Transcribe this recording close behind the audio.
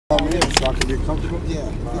down here. So I can get comfortable?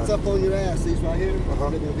 Yeah. It's up on your ass, seats right here. They're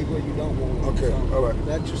going to be where you don't want it. Okay, So alright.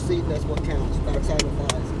 that's your seat, that's what counts. Backside of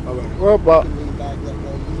thighs. Alright. Well, Bob. You can lean back, let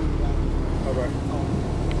go. You lean back. Alright.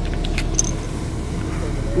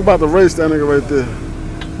 We about to race that nigga right there.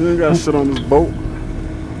 He ain't got shit on this boat.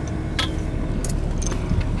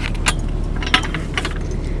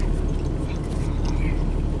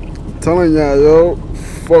 I'm telling y'all, yo,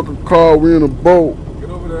 fuck a car, we in a boat. Get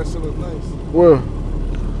over there, shit look nice. Where?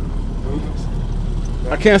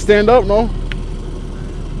 I can't stand up, no?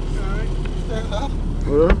 Alright, stand up.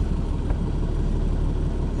 Yeah.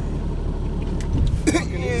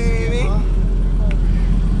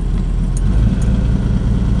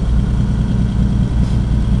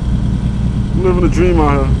 I'm living a dream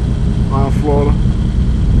out here, out in Florida.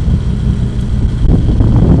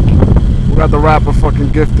 We got the rapper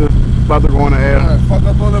fucking G.I.F.T.E.D.Z. about to go on the air. Alright, fuck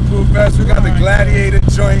up bulletproof vest. We got the Gladiator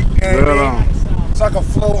joint. Yeah. So I can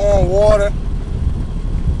float on water.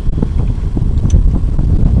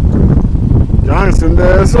 Johnson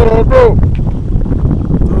there, so bro.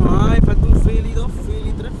 Ai, falta fili, 2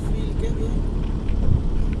 fili, 3 fili, que bien.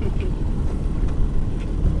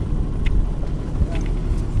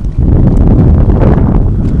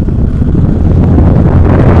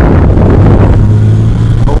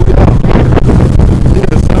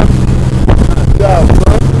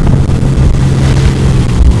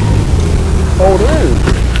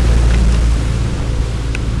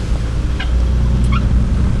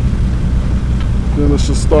 Let's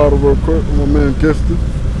just start it real quick with my man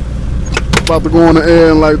G.I.F.T.E.D.Z. About to go on the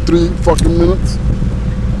air in like 3 fucking minutes.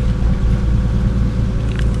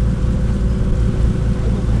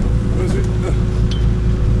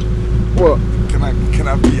 What? Can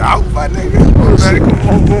I be out, my nigga?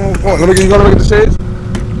 Let me get, you gonna look at the shades?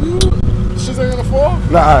 Shit's ain't gonna fall?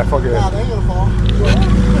 Nah, alright, fuck it. Nah, they ain't gonna fall. Just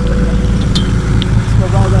go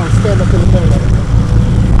right down, stand up in the middle.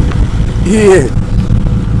 Yeah.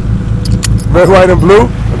 Red, white, and blue.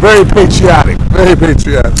 Very patriotic. Very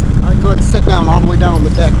patriotic. Alright, go ahead and sit down all the way down on the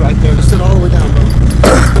deck right there. Just sit all the way down, bro.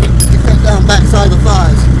 Get that down backside of the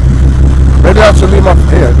thighs. Maybe I should leave my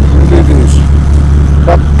hand. Leave these.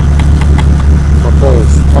 My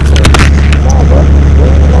phone's.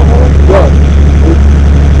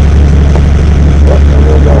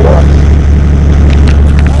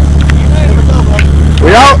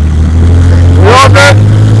 We out? We all good?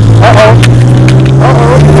 Uh-oh.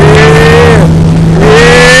 Uh-oh. Yeah.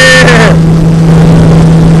 Yeah.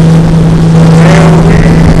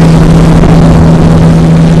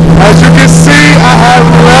 As you can see, I have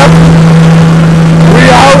left. We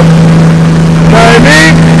out. Know what I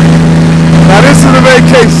mean? Now this is a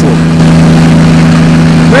vacation.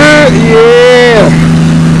 Yeah.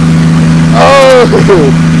 Oh.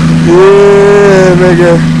 Yeah,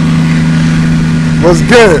 nigga. What's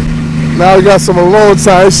good? Now we got some alone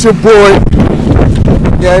time. It's your boy.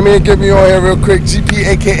 Yeah, I mean, get me on here real quick. GP,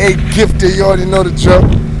 aka G.I.F.T.E.D.Z. You already know the drill.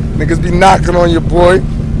 Niggas be knocking on your boy.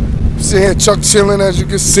 Sitting here chuck chilling, as you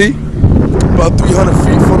can see. About 300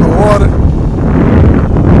 feet from the water.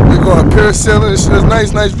 We going ParaSailing. This shit is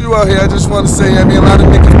nice view out here. I just want to say, I mean, a lot of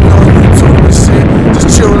niggas be on YouTube and shit.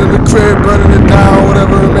 Just chilling in the crib, burning it down,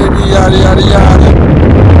 whatever it may be, yada, yada, yada.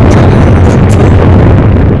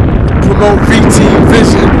 Promote V-Team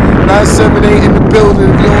Vision. 978 in the building.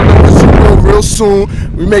 If you don't know what you know, real soon.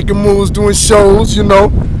 We making moves, doing shows, you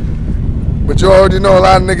know. But you already know a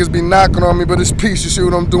lot of niggas be knocking on me, but it's peace. You see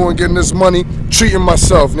what I'm doing, getting this money, treating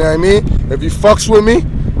myself, you know what I mean? If you fucks with me,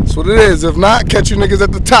 that's what it is. If not, catch you niggas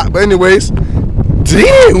at the top. But anyways,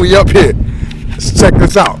 damn, we up here. Let's check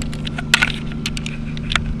this out.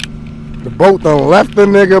 The boat done left the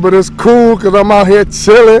nigga, but it's cool, cause I'm out here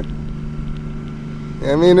chilling.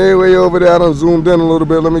 I mean, they way over there, I done zoomed in a little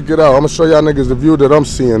bit. Let me get out. I'm gonna show y'all niggas the view that I'm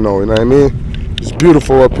seeing though, you know what I mean? It's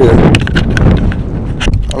beautiful up here.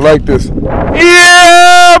 I like this.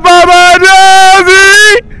 Yeah,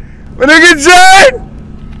 Baaaby! My nigga Jay!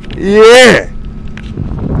 Yeah!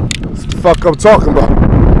 That's the fuck I'm talking about.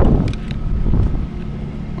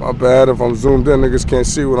 My bad if I'm zoomed in, niggas can't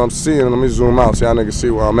see what I'm seeing. Let me zoom out so y'all niggas see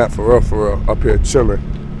where I'm at for real, up here chilling.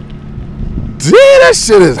 Damn, that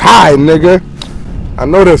shit is high, nigga. I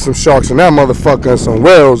know there's some sharks in that motherfucker and some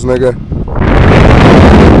whales, nigga.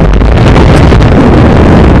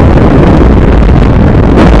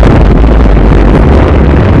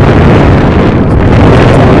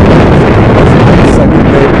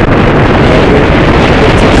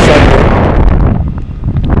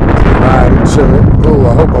 Oh,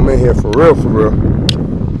 I hope I'm in here for real.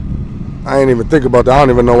 I ain't even think about that. I don't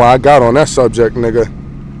even know why I got on that subject, nigga.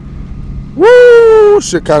 Woo!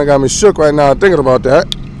 Shit kind of got me shook right now thinking about that.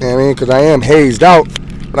 You know what I mean? Because I am hazed out.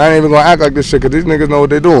 But I ain't even gonna act like this shit, cause these niggas know what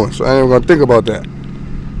they doing. So I ain't even gonna think about that.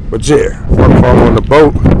 But yeah, fuck if I'm on the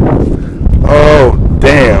boat. Oh,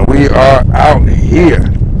 damn, we are out here.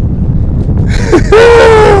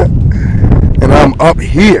 And I'm up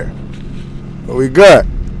here. What we got?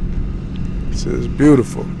 This is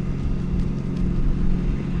beautiful.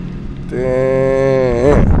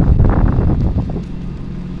 Damn.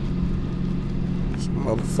 It's a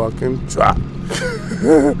motherfucking drop.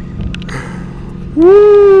 Woo,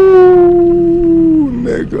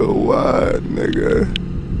 nigga, what, nigga?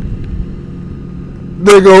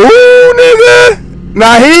 Nigga, woo, nigga.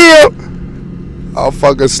 Not here. I'll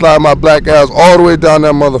fucking slide my black ass all the way down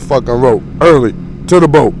that motherfucking rope early to the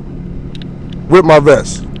boat with my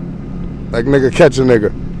vest. Like nigga catch a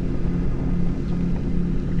nigga.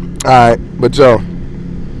 Alright, but yo,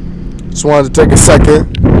 just wanted to take a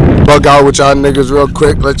second, bug out with y'all niggas real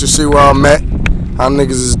quick, let you see where I'm at, how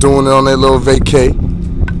niggas is doing it on their little vacay. You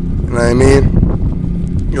know what I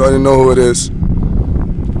mean? You already know who it is.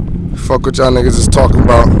 Fuck what y'all niggas is talking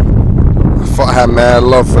about. I have mad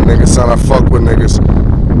love for niggas, son. I fuck with niggas.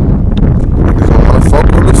 Niggas don't wanna fuck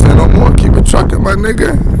with me, say no more. Keep it trucking, my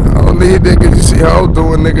nigga. I don't need niggas. You see how I'm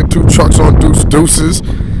doing, nigga? 2 trucks on deuces. You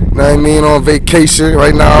know what I mean? On vacation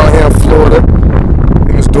right now out here in Florida.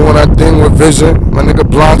 Niggas doing that thing with vision. My nigga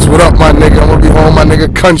Blancs, what up, my nigga? I'm gonna be home, my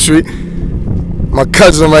nigga Country. My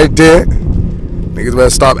cousin right there. Niggas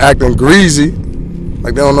better stop acting greasy.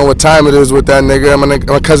 Like they don't know what time it is with that nigga.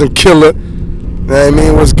 My cousin Killer. You know what I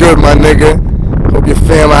mean? What's good, my nigga? Hope your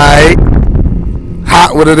fam alright.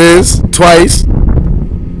 Hot what it is, twice.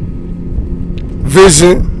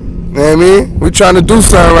 Vision. You know what I mean? We trying to do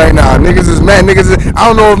something right now. Niggas is mad. I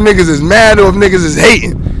don't know if niggas is mad or if niggas is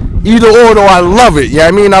hating. Either or though, I love it. You know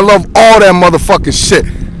what I mean? I love all that motherfucking shit.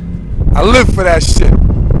 I live for that shit.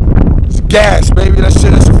 It's gas, baby. That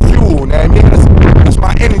shit is fuel. You know what I mean? That's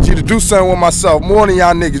my energy to do something with myself. More than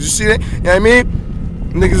y'all niggas. You see that? You know what I mean?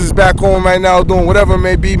 Niggas is back home right now doing whatever it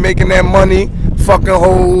may be, making that money, fucking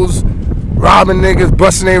hoes, robbing niggas,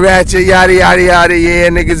 busting their ratchet, yada, yada, yada, yeah,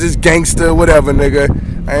 niggas is gangster, whatever, nigga.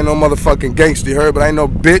 I ain't no motherfucking gangster, you heard? But I ain't no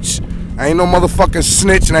bitch, I ain't no motherfucking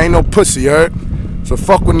snitch, and I ain't no pussy, you heard? So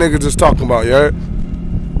fuck what niggas is talking about, you heard?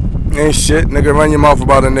 Ain't shit, nigga, run your mouth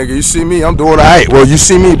about a nigga. You see me, I'm doing alright. Well, you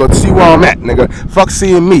see me, but see where I'm at, nigga. Fuck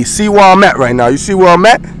seeing me, see where I'm at right now. You see where I'm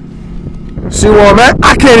at? See where I'm at?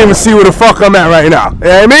 I can't even see where the fuck I'm at right now. You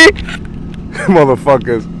know what I mean?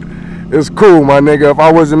 Motherfuckers. It's cool, my nigga. If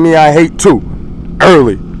I wasn't me, I hate too.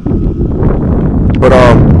 Early. But,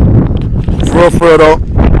 for real though.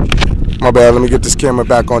 My bad, let me get this camera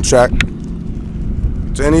back on track.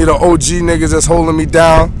 To any of the OG niggas that's holding me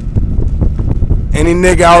down. Any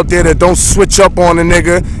nigga out there that don't switch up on a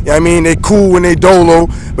nigga, you know what I mean? They cool when they dolo,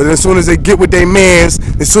 but as soon as they get with their mans,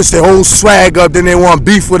 they switch their whole swag up, then they want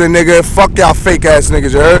beef with a nigga. Fuck y'all fake ass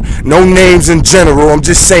niggas, you heard? No names in general, I'm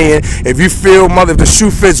just saying, if you feel if the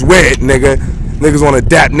shoe fits, wear it, nigga. Niggas wanna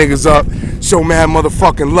dap niggas up, show mad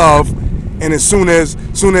motherfucking love, and as soon as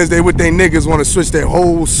they with their niggas wanna switch their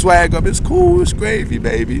whole swag up, it's cool, it's gravy,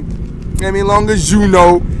 baby. You know what I mean? Long as you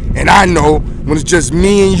know, and I know, when it's just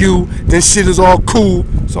me and you, then shit is all cool.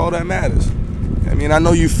 It's all that matters. I mean, I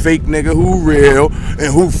know you fake nigga, who real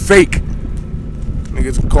and who fake.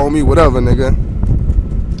 Niggas can call me whatever, nigga.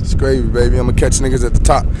 It's gravy, baby. I'm gonna catch niggas at the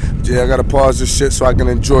top. But yeah, I gotta pause this shit so I can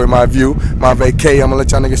enjoy my view, my vacay. I'm gonna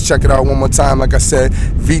let y'all niggas check it out one more time. Like I said,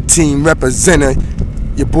 V-Team representing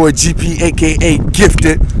your boy GP, aka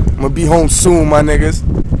Gifted. I'm gonna be home soon, my niggas.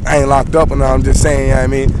 I ain't locked up or now, I'm just saying, you know what I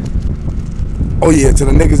mean? Oh yeah, to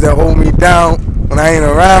the niggas that hold me down when I ain't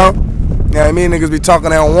around, you know what I mean? Niggas be talking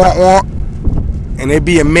that want, and they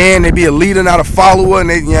be a man, they be a leader, not a follower, and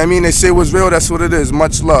they, you know what I mean? They say what's real, that's what it is.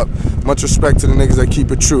 Much love, much respect to the niggas that keep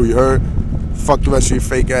it true, you heard? Fuck the rest of you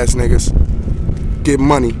fake ass niggas. Get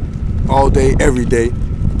money all day, every day.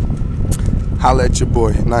 Holla at your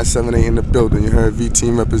boy, 978 in the building, you heard?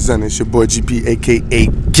 V-Team representing, it's your boy GP, aka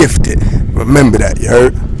Gifted. Remember that, you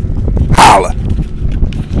heard? Holla.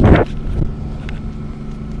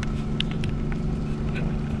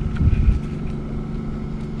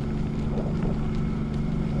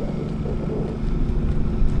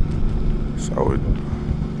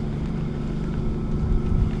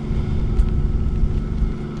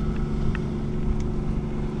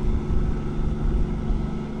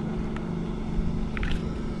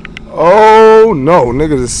 Oh no,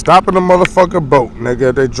 niggas is stopping the motherfucking boat,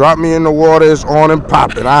 nigga. They drop me in the water, it's on and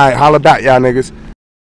popping. Alright, holla back, y'all niggas.